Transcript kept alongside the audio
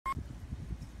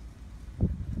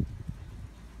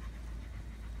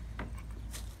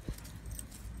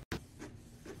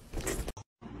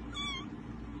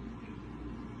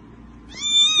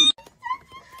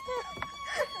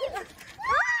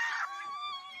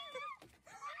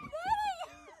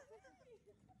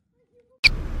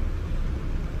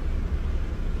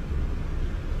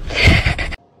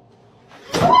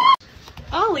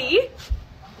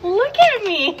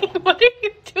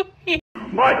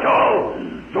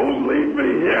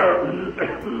My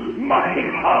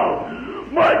house!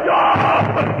 My dog!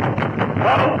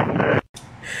 Help me!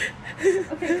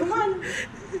 Okay, come on.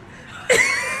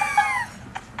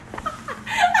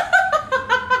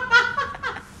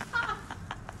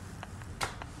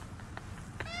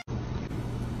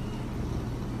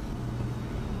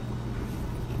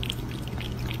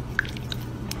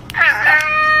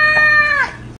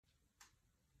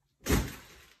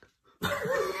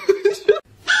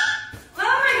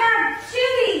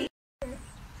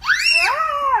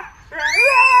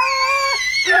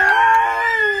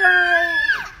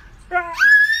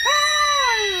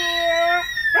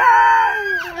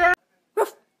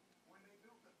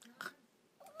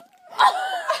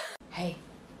 Hey,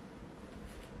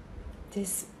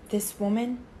 this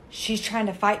woman, she's trying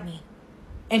to fight me,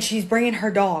 and she's bringing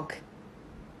her dog.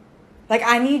 Like,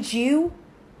 I need you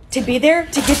to be there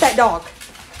to get that dog.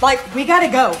 Like, we gotta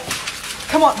go.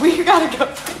 Come on, we gotta go.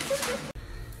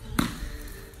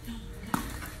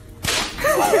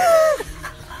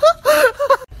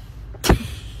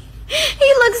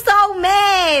 He looks so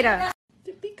mad.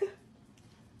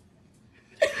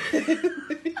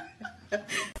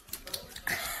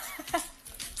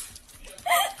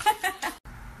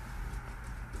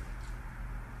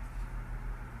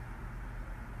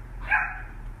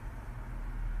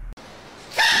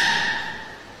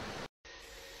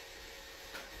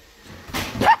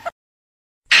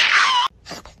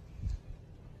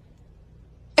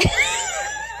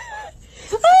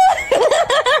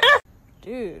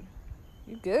 Dude,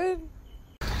 you good?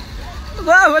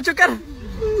 Wow, what you got?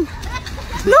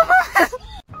 No!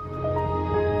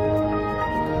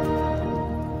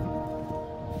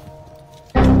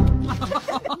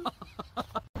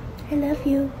 I love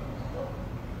you.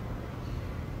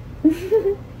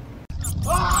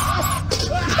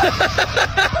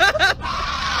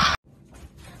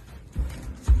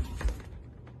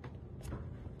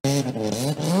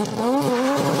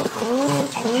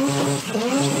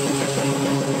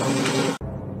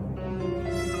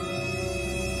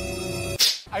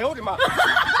 I hold him up.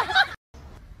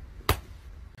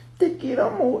 Te quiero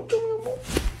mucho, mi amor.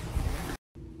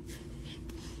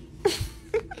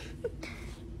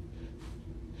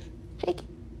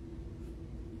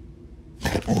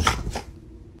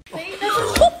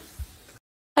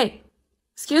 Hey,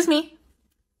 excuse me.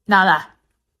 Nada.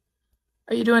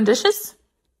 Are you doing dishes?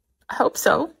 I hope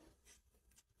so.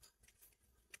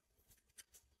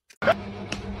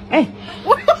 Hey.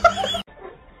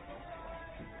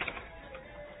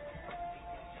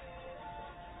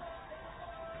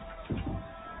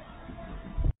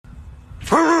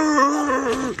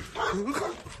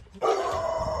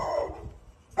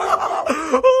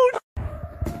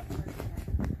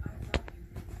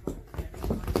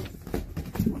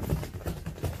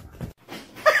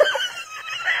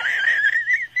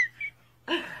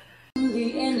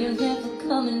 And you're never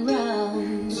coming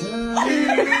round. Every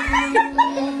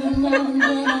now and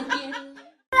then I get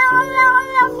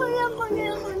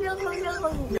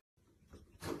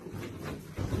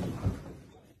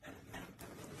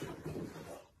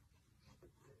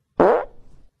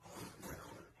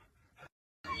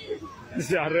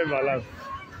Se ha rebalado.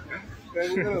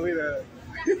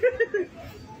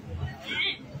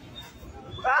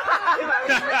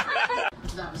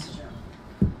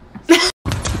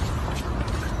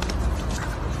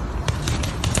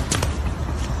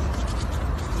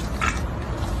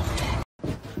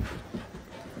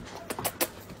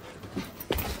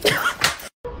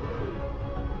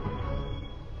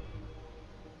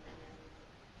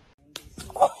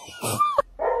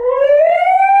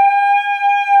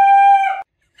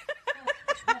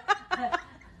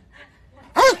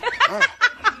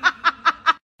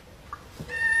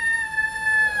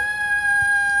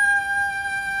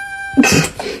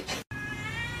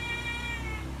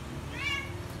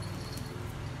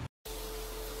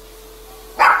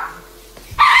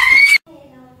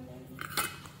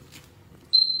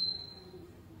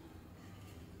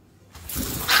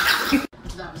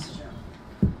 that was a joke. That was a joke.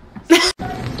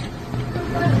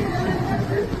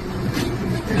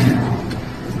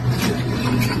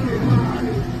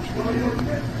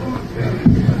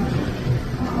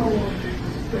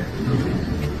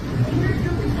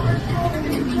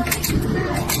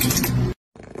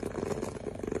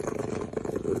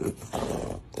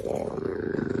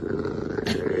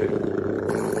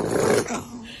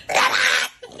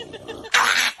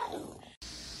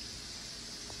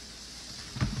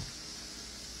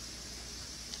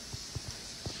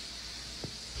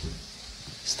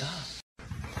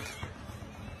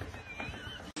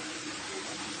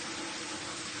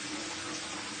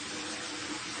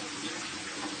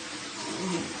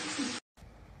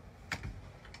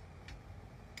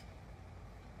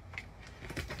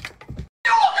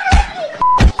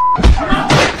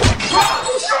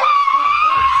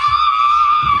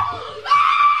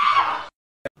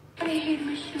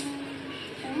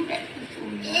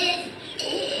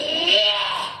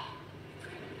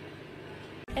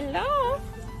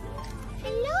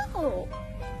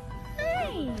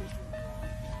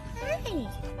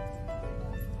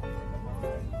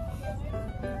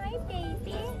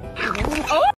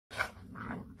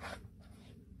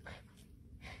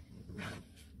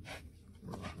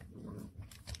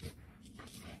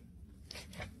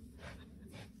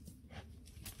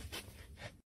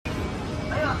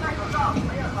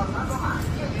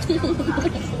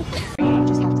 You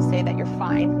just have to say that you're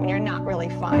fine when you're not really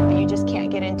fine, but you just can't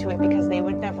get into it because they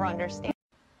would never understand.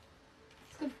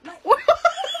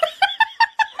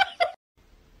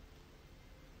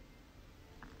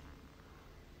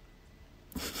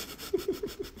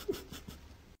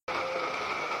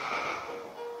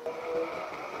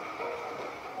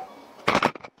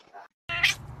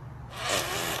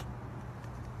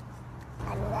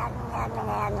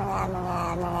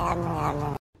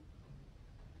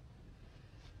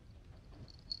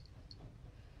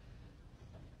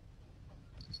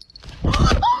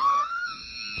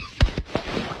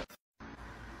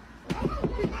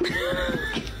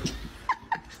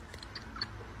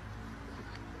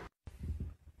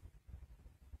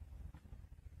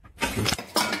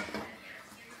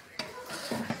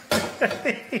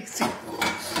 Easy.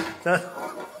 That-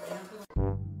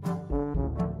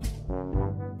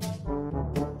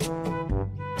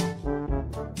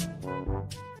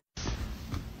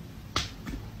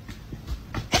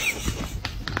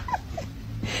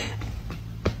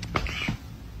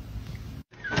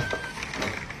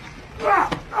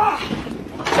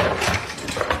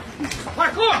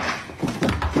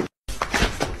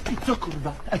 Co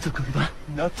kurwa? A co kurwa?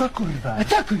 No co kurwa? A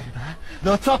co kurwa?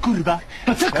 No co kurwa?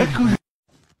 A co kurwa?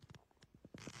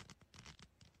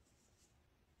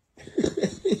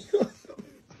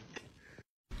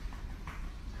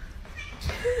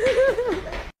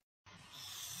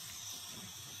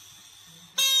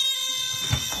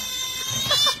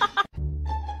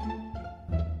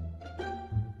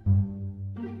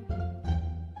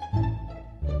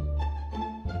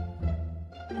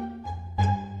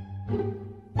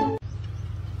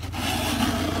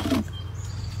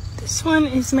 This one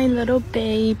is my little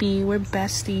baby. We're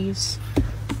besties.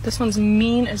 This one's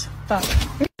mean as fuck.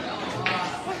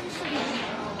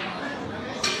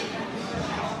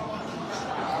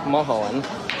 Mulholland.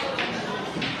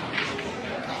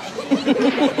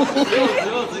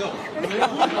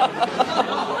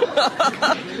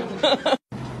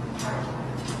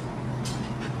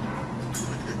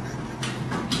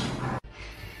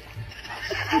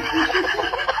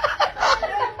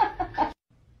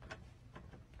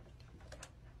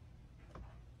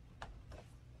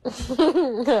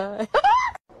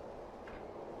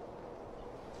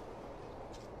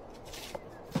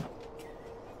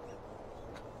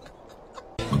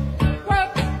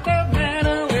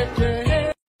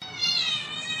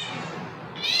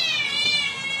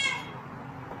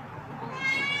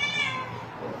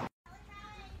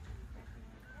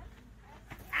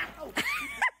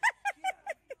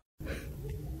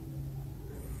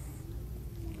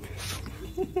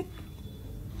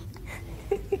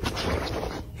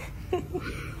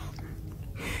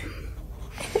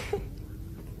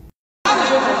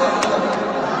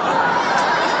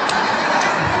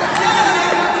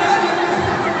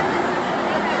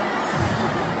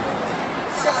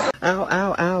 Ow,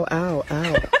 ow, ow, ow,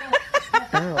 ow.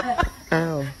 Ow,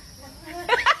 ow.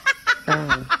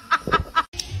 Ow.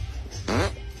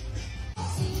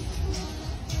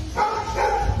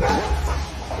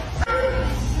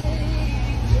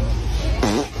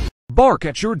 Bark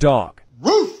at your dog.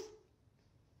 Roof!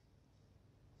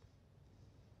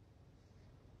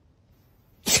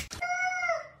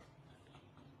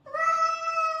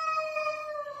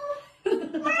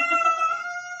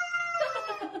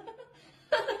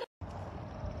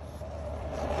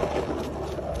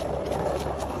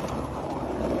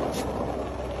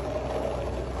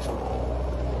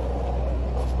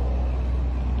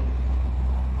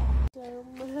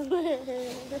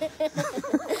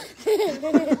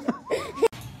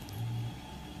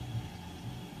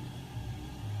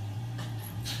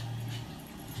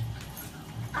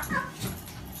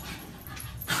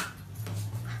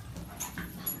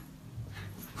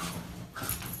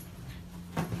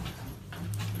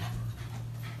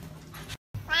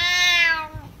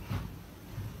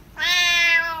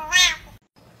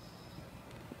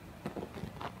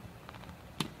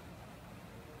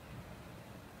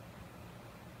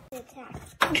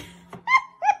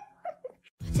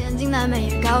千金难买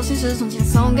也高兴是从前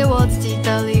送给我自己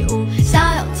的礼物，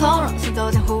想要从容行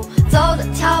走江湖，走着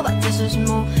瞧吧皆是醒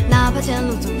目，哪怕前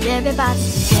路总也别把自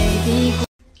己给低估。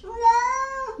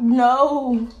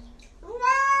No.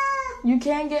 You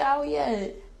can't get out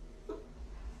yet.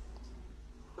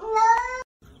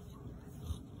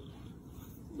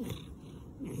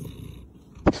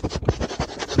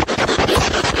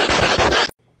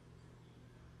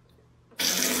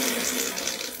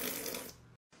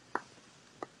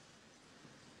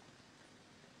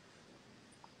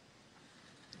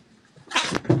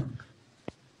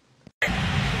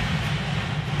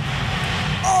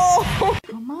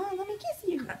 Come on, let me kiss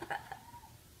you.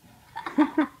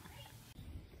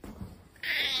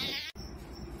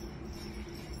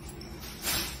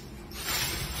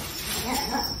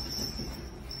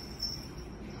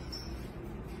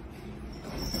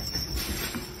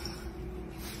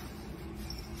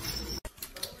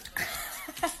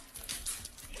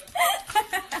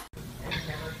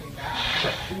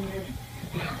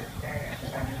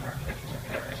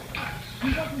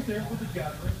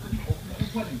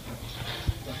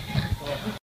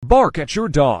 Bark at your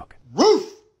dog. Roof!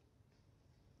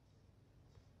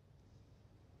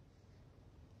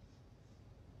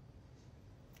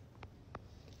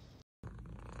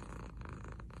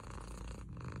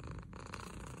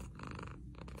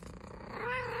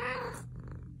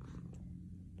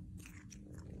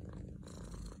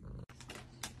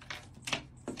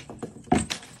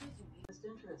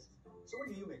 So where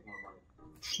do you make more money?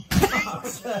 What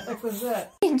the heck was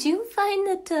that? Did you find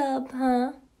the tub,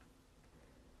 huh?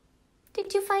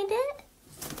 Did you find it?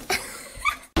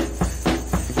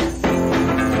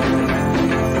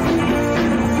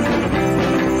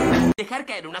 Dejar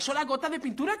caer una sola gota de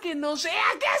pintura que no sea.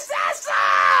 ¿Qué es eso?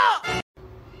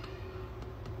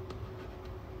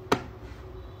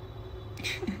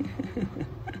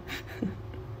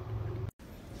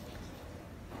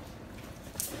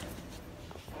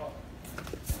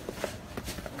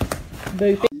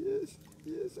 Yes,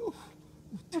 yes. Oh,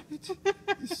 damn it.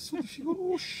 It's so she got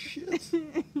oh shit.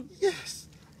 Yes.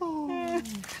 Oh.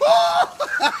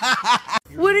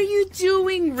 What are you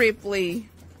doing, Ripley?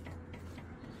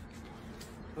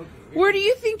 Okay. Where do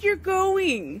you think you're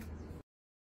going?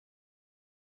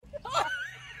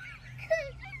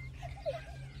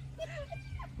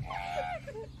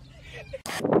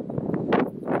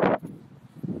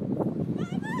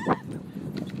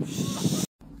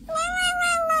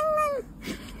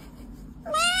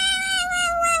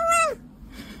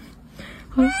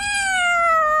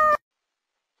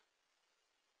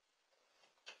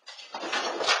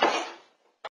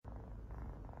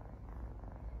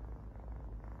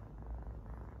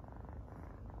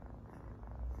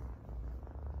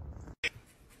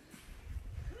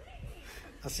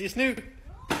 I'll see you, Snoop.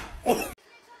 Oh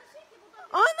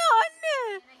no,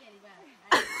 anne.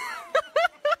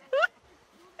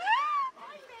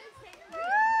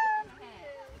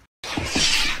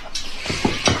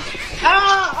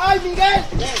 ¡Ay, Miguel!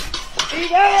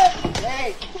 ¡Miguel!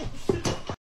 ¡Hey!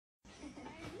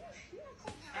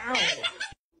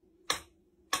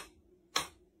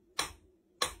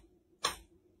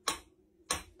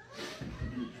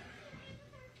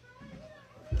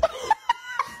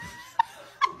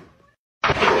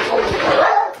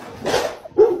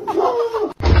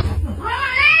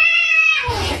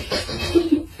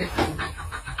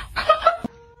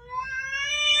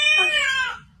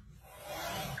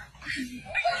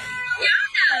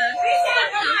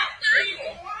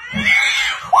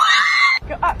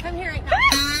 Come here.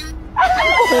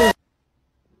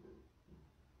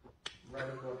 Write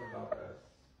a book about this.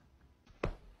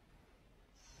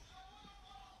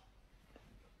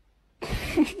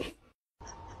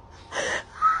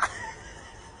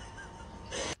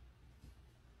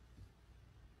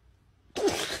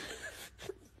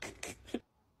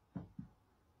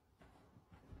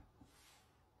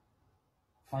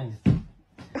 Fine.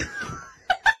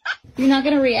 You're not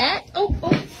gonna react? Oh,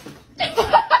 oh.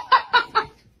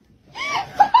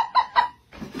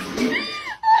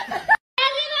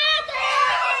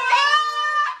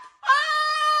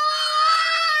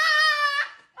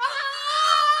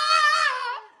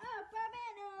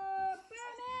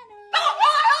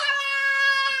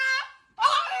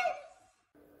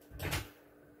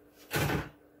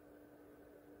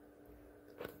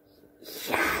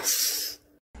 Yes.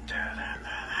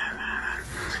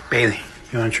 Bailey,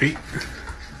 you want a treat?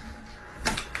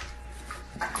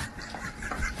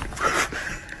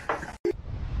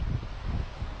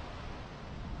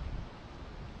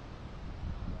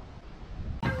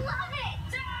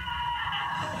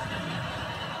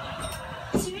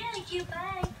 It's really cute,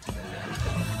 bye.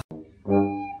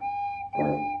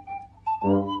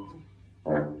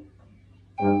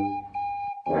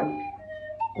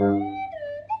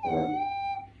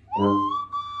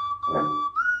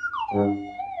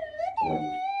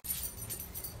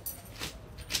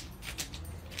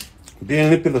 Bien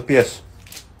limpios los pies.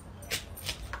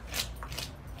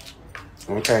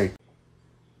 Okay.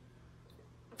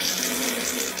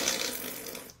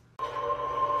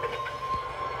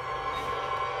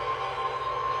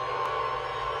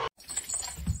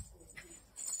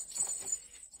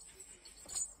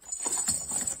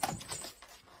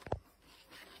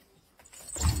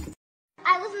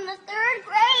 I was in the 3rd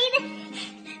grade.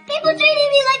 People treated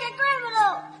me like a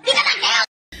criminal because I can't.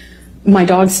 My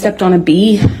dog stepped on a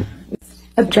bee.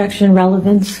 Objection,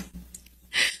 relevance.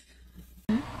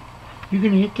 You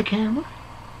gonna hit the camera?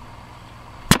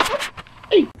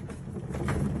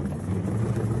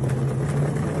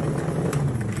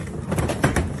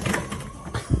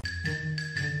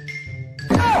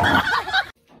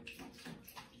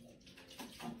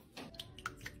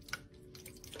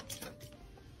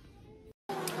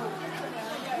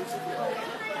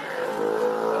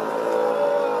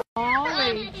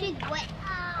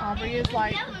 Aubrey is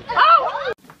like,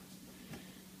 oh!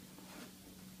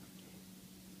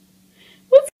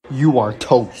 You are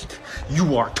toast.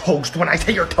 You are toast. When I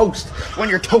say you're toast, when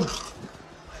you're toast.